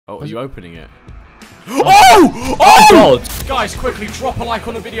Oh, are you opening it? Oh! Oh! God. Guys, quickly drop a like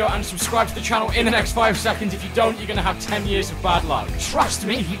on the video and subscribe to the channel in the next 5 seconds. If you don't, you're gonna have 10 years of bad luck. Trust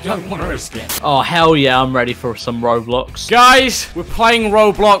me, you don't want to risk it. Oh, hell yeah, I'm ready for some Roblox. Guys, we're playing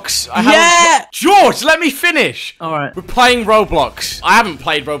Roblox. George, let me finish. Alright. We're playing Roblox. I haven't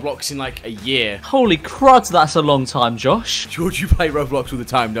played Roblox in like a year. Holy crud, that's a long time, Josh. George, you play Roblox all the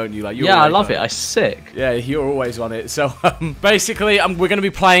time, don't you? Like, Yeah, I love it. It's sick. Yeah, you're always on it. So, basically, we're going to be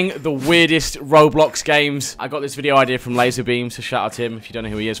playing the weirdest Roblox games. I got this video idea from Laserbeam, so shout out to him. If you don't know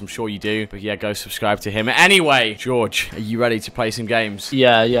who he is, I'm sure you do. But yeah, go subscribe to him. Anyway, George, are you ready to play some games?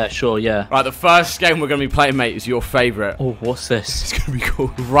 Yeah, sure, yeah. Right, the first game we're going to be playing, mate, is your favorite. Oh, what's this? It's going to be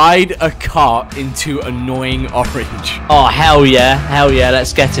called Ride a Cart into Annoying Orange. Oh, hell yeah,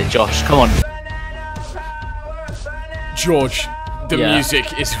 let's get it, Josh. Come on. George, the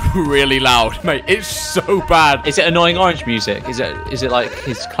music is really loud, mate. It's so bad. Is it Annoying Orange music? Is it like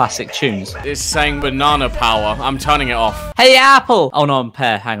his classic tunes? It's saying banana power. I'm turning it off. Hey, Apple! Oh, no, I'm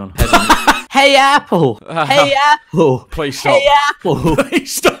Pear. Hang on. Hey, Apple! Hey, Apple! Please stop. Hey, Apple!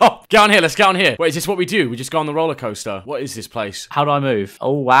 Please stop. Get on here. Let's get on here. Wait, is this what we do? We just go on the roller coaster. What is this place? How do I move?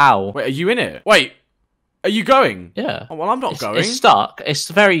 Oh, wow. Wait, are you in it? Wait. Are you going? Yeah. Oh, well, I'm not going. It's stuck. It's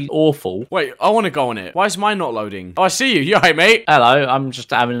very awful. Wait, I want to go on it. Why is mine not loading? Oh, I see you. You alright, mate? Hello, I'm just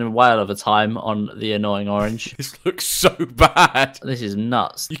having a whale of a time on the Annoying Orange. This looks so bad. This is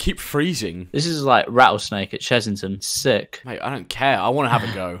nuts. You keep freezing. This is like Rattlesnake at Chessington. Sick. Mate, I don't care. I want to have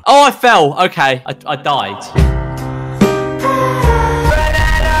a go. Oh, I fell. Okay, I died.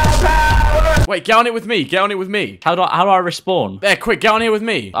 Wait, get on it with me. Get on it with me. How do I respawn? There, quick, get on here with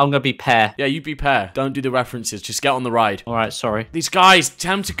me. I'm gonna be Pear. Yeah, you be Pear. Don't do the references. Just get on the ride. All right, sorry. These guys,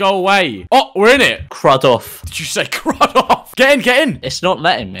 tell them to go away. Oh, we're in it. Crud off. Did you say crud off? Get in, get in. It's not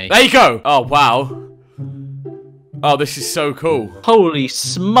letting me. There you go. Oh, wow. Oh, this is so cool. Holy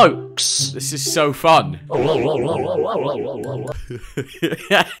smokes. This is so fun.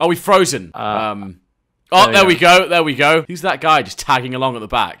 Are we frozen? Oh, there we go. There we go. Who's that guy just tagging along at the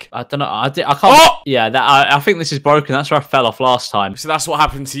back? I don't know. I can't. Oh! Yeah, I think this is broken. That's where I fell off last time. So that's what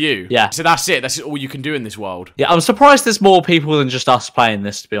happened to you? Yeah. So that's it. That's all you can do in this world. Yeah, I'm surprised there's more people than just us playing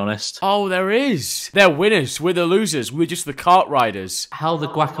this, to be honest. Oh, there is. They're winners. We're the losers. We're just the cart riders. How the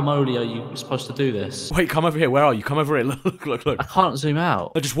guacamole are you supposed to do this? Wait, come over here. Where are you? Come over here. Look. I can't zoom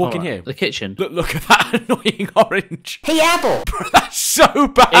out. Oh, just walk in here. The kitchen. Look at that annoying orange. Hey, Apple. Bro, that's so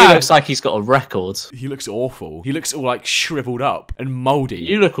bad. He looks like he's got a record. He looks awful. He looks all like shriveled up and moldy.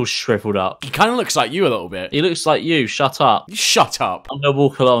 You look all shriveled up. He kind of looks like you a little bit. He looks like you. Shut up. Shut up. I'm gonna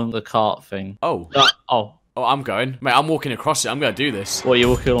walk along the cart thing. Oh. Oh, I'm going. Mate, I'm walking across it. I'm going to do this. What, you're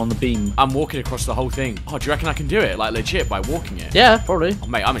walking on the beam? I'm walking across the whole thing. Oh, do you reckon I can do it? Like, legit, by walking it? Yeah, probably. Oh,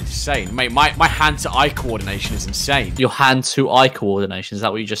 mate, I'm insane. Mate, my hand-to-eye coordination is insane. Your hand-to-eye coordination, is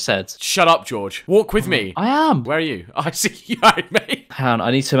that what you just said? Shut up, George. Walk with me. I am. Where are you? Oh, I see you, mate. Hang on,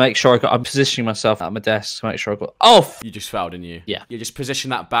 I need to make sure I'm positioning myself at my desk to make sure I got... Oh! You just fell, didn't you? Yeah. You just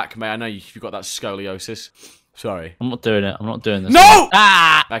position that back, mate. I know you've got that scoliosis. Sorry. I'm not doing it. I'm not doing this. No!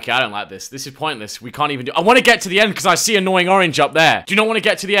 Ah! Okay, I don't like this. This is pointless. We can't even do... I want to get to the end because I see annoying orange up there. Do you not want to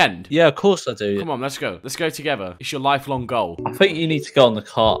get to the end? Yeah, of course I do. Come on, let's go. Let's go together. It's your lifelong goal. I think you need to go on the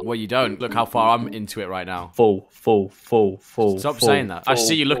cart. Well, you don't. Look how far I'm into it right now. Full. Stop saying that. I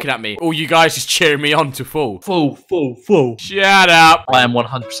see you looking at me. All you guys just cheering me on to full. Full. Shut up. I am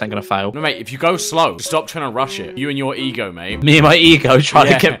 100% going to fail. No, mate, if you go slow, stop trying to rush it. You and your ego, mate. Me and my ego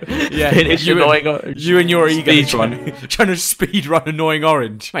trying to get finish annoying orange. You and your ego Speed run. trying to speed run annoying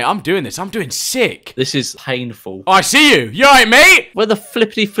orange. Mate, I'm doing this. I'm doing sick. This is painful. Oh, I see you. You alright, mate? Where the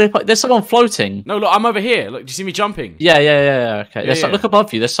flippity flip? There's someone floating. No, look, I'm over here. Look, do you see me jumping? Yeah. Okay. Yeah. Look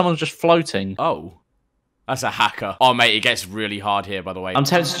above you. There's someone just floating. Oh. That's a hacker. Oh, mate, it gets really hard here, by the way. I'm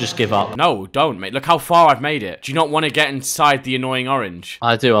tempted to just give up. No, don't, mate. Look how far I've made it. Do you not want to get inside the annoying orange?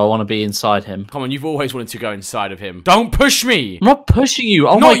 I do. I want to be inside him. Come on, you've always wanted to go inside of him. Don't push me. I'm not pushing you.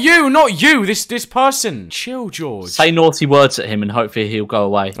 Oh, not you. This person. Chill, George. Say naughty words at him and hopefully he'll go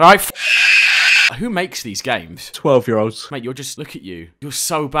away. All right. Who makes these games? 12-year-olds. Mate, look at you. You're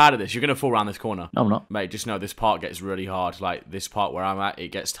so bad at this. You're going to fall around this corner. No, I'm not. Mate, just know this part gets really hard. Like, this part where I'm at, it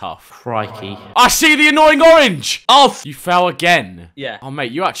gets tough. Crikey. I see the annoying orange! Off! You fell again. Yeah. Oh,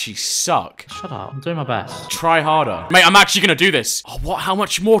 mate, you actually suck. Shut up. I'm doing my best. Try harder. Mate, I'm actually going to do this. Oh, what? How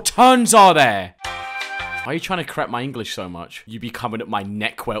much more turns are there? Why are you trying to correct my English so much? You be coming at my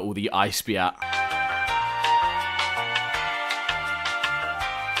neck where all the ice be at.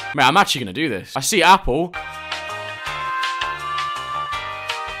 Mate, I'm actually going to do this. I see Apple.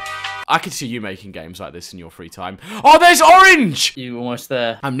 I could see you making games like this in your free time. Oh, there's orange! You almost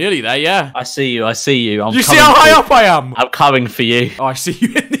there? I'm nearly there, yeah. I see you. I see you. You see how high up I am? I'm coming for you. Oh, I see you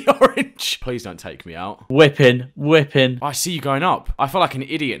in the orange. Please don't take me out. Whipping. Oh, I see you going up. I feel like an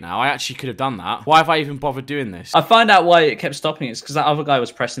idiot now. I actually could have done that. Why have I even bothered doing this? I find out why it kept stopping. It's because that other guy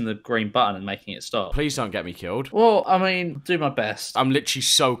was pressing the green button and making it stop. Please don't get me killed. Well, I mean, do my best. I'm literally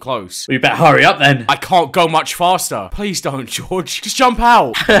so close. Well, you better hurry up then. I can't go much faster. Please don't, George. Just jump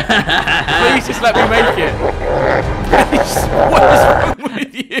out. Please just let me make it. Please. What is wrong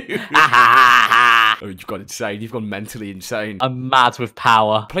with you? Oh, you've gone insane. You've gone mentally insane. I'm mad with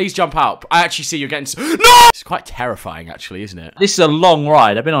power. Please jump out. I actually see you're getting... No! It's quite terrifying, actually, isn't it? This is a long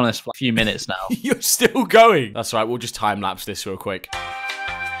ride. I've been on this for a few minutes now. You're still going. That's right. We'll just time-lapse this real quick.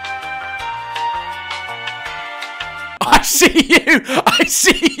 I see you! I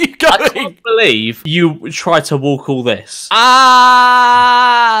see you going! I can't believe you tried to walk all this.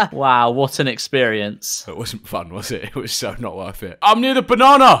 Ah! Wow, what an experience. It wasn't fun, was it? It was so not worth it. I'm near the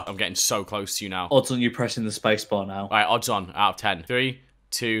banana! I'm getting so close to you now. Odds on you pressing the spacebar now. Alright, odds on. Out of 10. 3,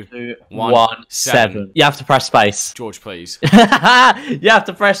 2, 1, 7. You have to press space. George, please. You have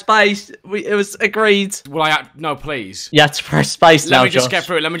to press space. It was agreed. Will I... No, please. You have to press space now, Let me just Josh. get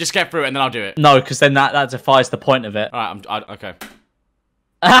through it. Let me just get through it, and then I'll do it. No, because then that defies the point of it. Alright, okay.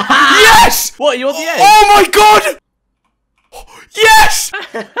 Yes! What, are you on the edge? Oh my god! Yes!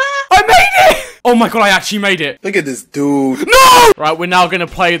 I made it! Oh my god, I actually made it. Look at this dude. No! Right, we're now gonna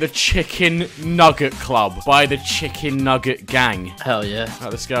play the Chicken Nugget Club by the Chicken Nugget Gang. Hell yeah. Right,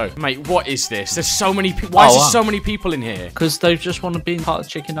 let's go. Mate, what is this? There's so many people. Why is there so many people in here? Because they just want to be part of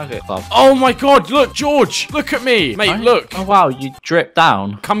the Chicken Nugget Club. Oh my god, look, George. Look at me. Mate, look. Oh wow, you drip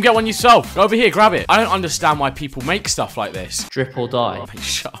down. Come get one yourself. Go over here, grab it. I don't understand why people make stuff like this. Drip or die. Oh, mate,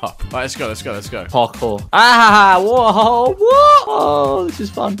 shut up. Right, let's go, let's go, let's go. Parkour. Ah, whoa, whoa. Oh, this is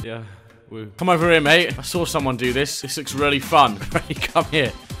fun. Yeah. Woo. Come over here, mate. I saw someone do this. This looks really fun. Ready? Come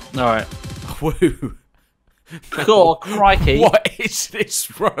here. All right. Woo. God, crikey. What is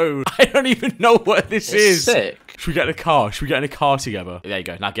this road? I don't even know what this is. Sick. Should we get in a car? Should we get in a car together? There you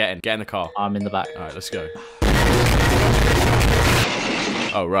go. Now get in. Get in the car. I'm in the back. All right, let's go.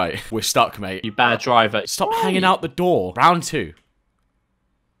 Oh, right. We're stuck, mate. You bad driver. Stop hanging out the door. Round 2.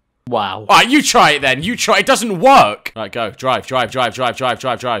 Wow. All right, you try it then. You try. It doesn't work. All right, go.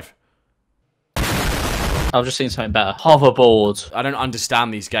 Drive. I've just seen something better. Hoverboard. I don't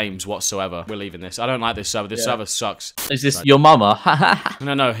understand these games whatsoever. We're leaving this. I don't like this server. This server sucks. Is this your mama?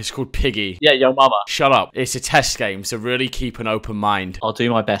 No, it's called Piggy. Yeah, your mama. Shut up. It's a test game, so really keep an open mind. I'll do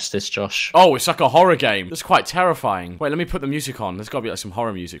my bestest, Josh. Oh, it's like a horror game. That's quite terrifying. Wait, let me put the music on. There's got to be like some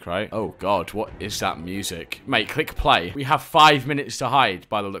horror music, right? Oh, God. What is that music? Mate, click play. We have 5 minutes to hide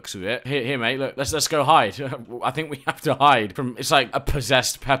by the looks of it. Here, mate. Look, let's go hide. I think we have to hide from... It's like a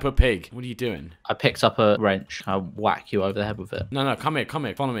possessed Peppa Pig. What are you doing? I picked up a wrench. I'll whack you over the head with it. No, come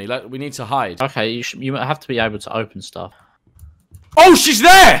here. Follow me. We need to hide. Okay, you have to be able to open stuff. Oh, she's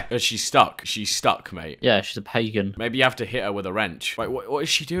there! She's stuck. She's stuck, mate. Yeah, she's a pagan. Maybe you have to hit her with a wrench. Wait, what is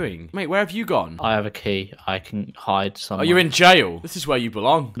she doing? Mate, where have you gone? I have a key. I can hide somewhere. Oh, you're in jail. This is where you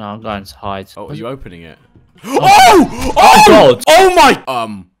belong. No, I'm going to hide. Oh, are you opening it? Oh God! Oh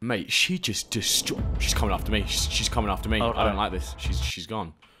my! Mate, she just destroyed. She's coming after me. She's coming after me. Oh, I don't like this. She's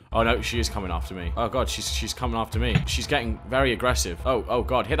gone. Oh no, she is coming after me. Oh god, she's coming after me. She's getting very aggressive. Oh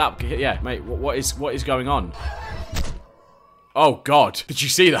god, hit that. Yeah, mate. What is going on? Oh god, did you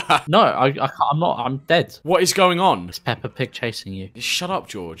see that? No, I'm not. I'm dead. What is going on? It's Peppa Pig chasing you. Shut up,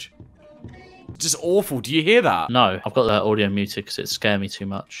 George. It's just awful. Do you hear that? No, I've got the audio muted because it scared me too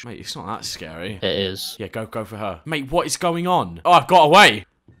much. Mate, it's not that scary. It is. Yeah, go for her. Mate, what is going on? Oh, I've got away.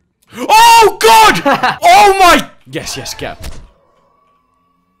 Oh god! Oh my! Yes, get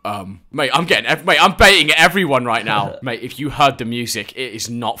her. Mate, I'm baiting everyone right now. Mate, if you heard the music, it is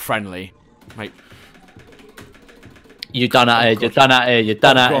not friendly. Mate. You're done out here, you're done out here, you're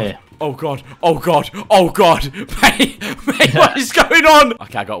done out here. Oh god, oh god, oh god. Mate, what is going on?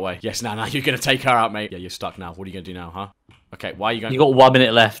 Okay, I got away. Yes, now you're gonna take her out, mate. Yeah, you're stuck now. What are you gonna do now, huh? Okay, why are you going? You got 1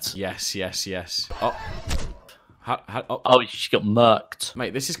 minute left. Yes. Oh. Oh, she got murked.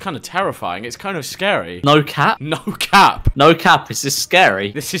 Mate, this is kind of terrifying. It's kind of scary. No cap? No cap. No cap. Is this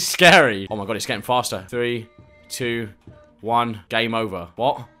scary? This is scary. Oh my god, it's getting faster. 3, 2, 1. Game over.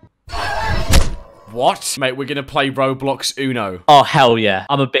 What? What? Mate, we're gonna play Roblox Uno. Oh, hell yeah.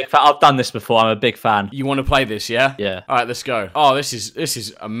 I'm a big fan. I've done this before. I'm a big fan. You want to play this, yeah? Yeah. All right, let's go. Oh, this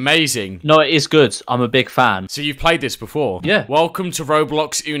is amazing. No, it is good. I'm a big fan. So you've played this before? Yeah. Welcome to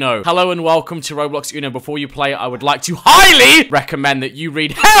Roblox Uno. Hello and welcome to Roblox Uno. Before you play, I would like to highly recommend that you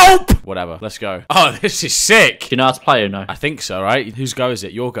read help! Whatever, let's go. Oh, this is sick. Do you know how to play Uno? I think so, right? Whose go is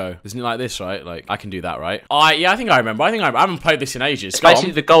it? Your go. Isn't it like this, right? Like, I can do that, right? Yeah, I think I remember. I haven't played this in ages.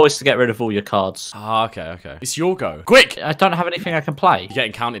 Basically, the goal is to get rid of all your cards. Ah, okay. It's your go. Quick! I don't have anything I can play. You're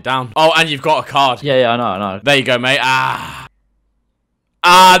getting counted down. Oh, and you've got a card. Yeah, I know. There you go, mate.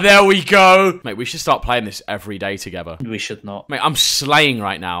 There we go. Mate, we should start playing this every day together. We should not. Mate, I'm slaying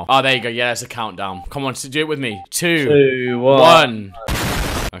right now. Oh, there you go. Yeah, there's a countdown. Come on, do it with me. 2, 2, 1.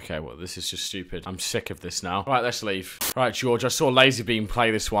 Okay, well, this is just stupid. I'm sick of this now. Right, let's leave. Right, George, I saw Laserbeam play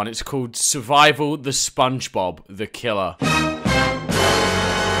this one. It's called Survival the SpongeBob the Killer.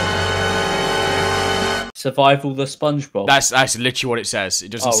 Survival the SpongeBob. That's literally what it says.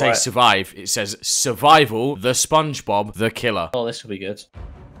 It doesn't say survive. It says Survival the SpongeBob the Killer. Oh, this will be good.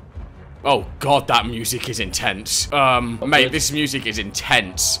 Oh god, that music is intense. Mate, this music is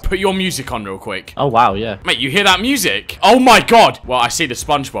intense. Put your music on real quick. Oh wow, yeah. Mate, you hear that music? Oh my god. Well, I see the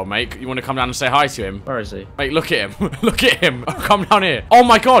SpongeBob, mate. You want to come down and say hi to him? Where is he? Mate, look at him. Look at him. Oh, come down here. Oh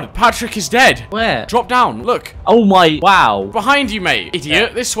my god, Patrick is dead. Where? Drop down. Look. Oh my, wow. Behind you, mate. Idiot.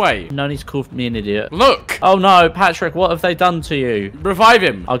 Yeah. This way. No need to call me an idiot. Look. Oh no, Patrick, what have they done to you? Revive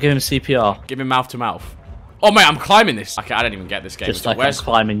him. I'll give him CPR. Give him mouth to mouth. Oh, mate, I'm climbing this. Okay, I don't even get this game. Just like I'm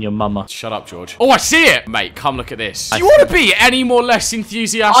climbing your mama. Shut up, George. Oh, I see it. Mate, come look at this. Do you want to be any more less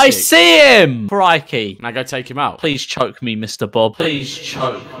enthusiastic? I see him! Crikey. Now go take him out. Please choke me, Mr. Bob. Please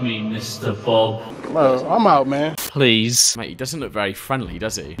choke me, Mr. Bob. Well, I'm out, man. Please. Mate, he doesn't look very friendly,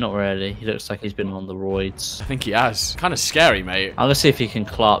 does he? Not really. He looks like he's been on the roids. I think he has. Kind of scary, mate. I'm gonna see if he can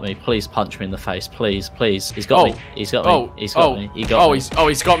clap me. Please punch me in the face. Please. He's got me. He's got me. He's got me. He got me.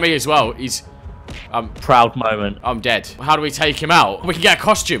 He's got me as well. Proud moment. I'm dead. How do we take him out? We can get a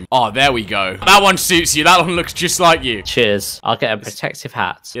costume. Oh, there we go. That one suits you. That one looks just like you. Cheers. I'll get a protective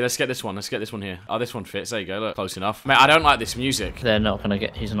hat. Yeah, let's get this one. Let's get this one here. Oh, this one fits. There you go. Look, close enough. Mate, I don't like this music. He's not gonna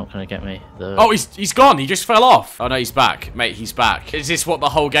get me. Oh, he's gone. He just fell off. Oh no, he's back. Mate, he's back. Is this what the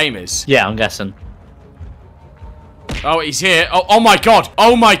whole game is? Yeah, I'm guessing. Oh, he's here. Oh my god.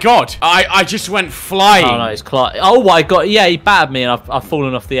 Oh my god. I just went flying. Oh no, he's Clark. Oh my god. Yeah, he battered me and I've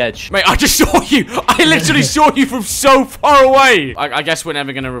fallen off the edge. Mate, I just saw you. I literally saw you from so far away. I guess we're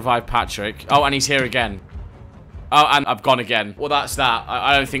never going to revive Patrick. Oh, and he's here again. Oh, and I've gone again. Well, that's that.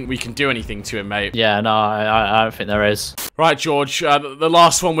 I don't think we can do anything to him, mate. Yeah, no, I don't think there is. Right, George. The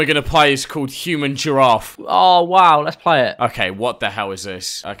last one we're going to play is called Human Giraffe. Oh, wow. Let's play it. Okay, what the hell is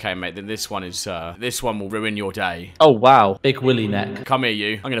this? Okay, mate, then this one is, this one will ruin your day. Oh, wow. Big willy neck. Come here,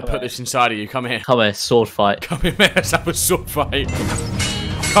 you. I'm going to put this inside of you. Come here. Come here, sword fight. Come here, mate. Let's have a sword fight.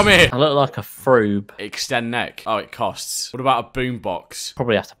 Come here. I look like a froob. Extend neck. Oh, it costs. What about a boombox?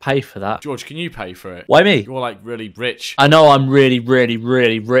 Probably have to pay for that. George, can you pay for it? Why me? You're like really rich. I know I'm really, really,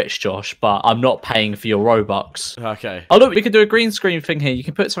 really rich, Josh, but I'm not paying for your Robux. Okay. Oh, look, we can do a green screen thing here. You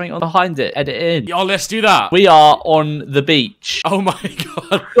can put something on behind it, edit it in. Yo, let's do that. We are on the beach. Oh my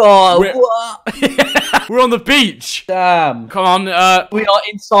god. God, what? We're on the beach. Damn. Come on. We are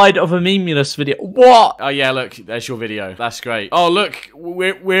inside of a Memeulous video. What? Oh yeah, look, there's your video. That's great. Oh look,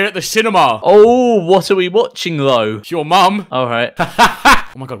 we're at the cinema. Oh, what are we watching though? Your mum. All right.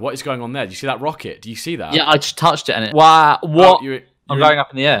 Oh my god, what is going on there? Do you see that rocket? Do you see that? Yeah, I just touched it and it. Wow. What? Oh, I'm going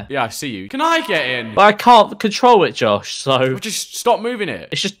up in the air. Yeah, I see you. Can I get in? But I can't control it, Josh, so... Well, just stop moving it.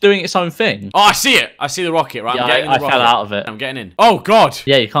 It's just doing its own thing. Oh, I see it. I see the rocket, right? Yeah, I'm getting in the rocket. fell out of it. I'm getting in. Oh, God.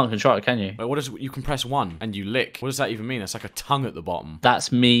 Yeah, you can't control it, can you? Wait, what does... You can press 1 and you lick. What does that even mean? That's like a tongue at the bottom. That's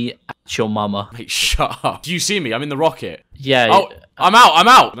me at your mama. Mate, shut up. Do you see me? I'm in the rocket. Yeah. Oh, I'm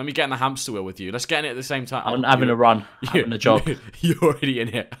out. Let me get in the hamster wheel with you. Let's get in it at the same time. I'm having a run. Having a jog. You're already in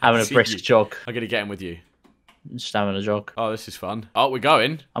it. Having a brisk jog. I'm going to get in with you. Just having a jog. Oh, this is fun. Oh, we're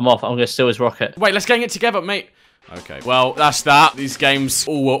going. I'm off. I'm going to steal his rocket. Wait, let's gang it together, mate. Okay, well, that's that. These games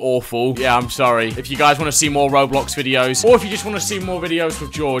all were awful. Yeah, I'm sorry. If you guys want to see more Roblox videos, or if you just want to see more videos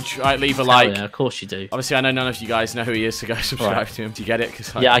with George, leave a like. Yeah, of course you do. Obviously, I know none of you guys know who he is, so go subscribe to him. Do you get it?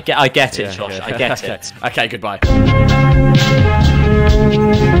 Yeah, I get it, Josh. I get it. Okay, goodbye.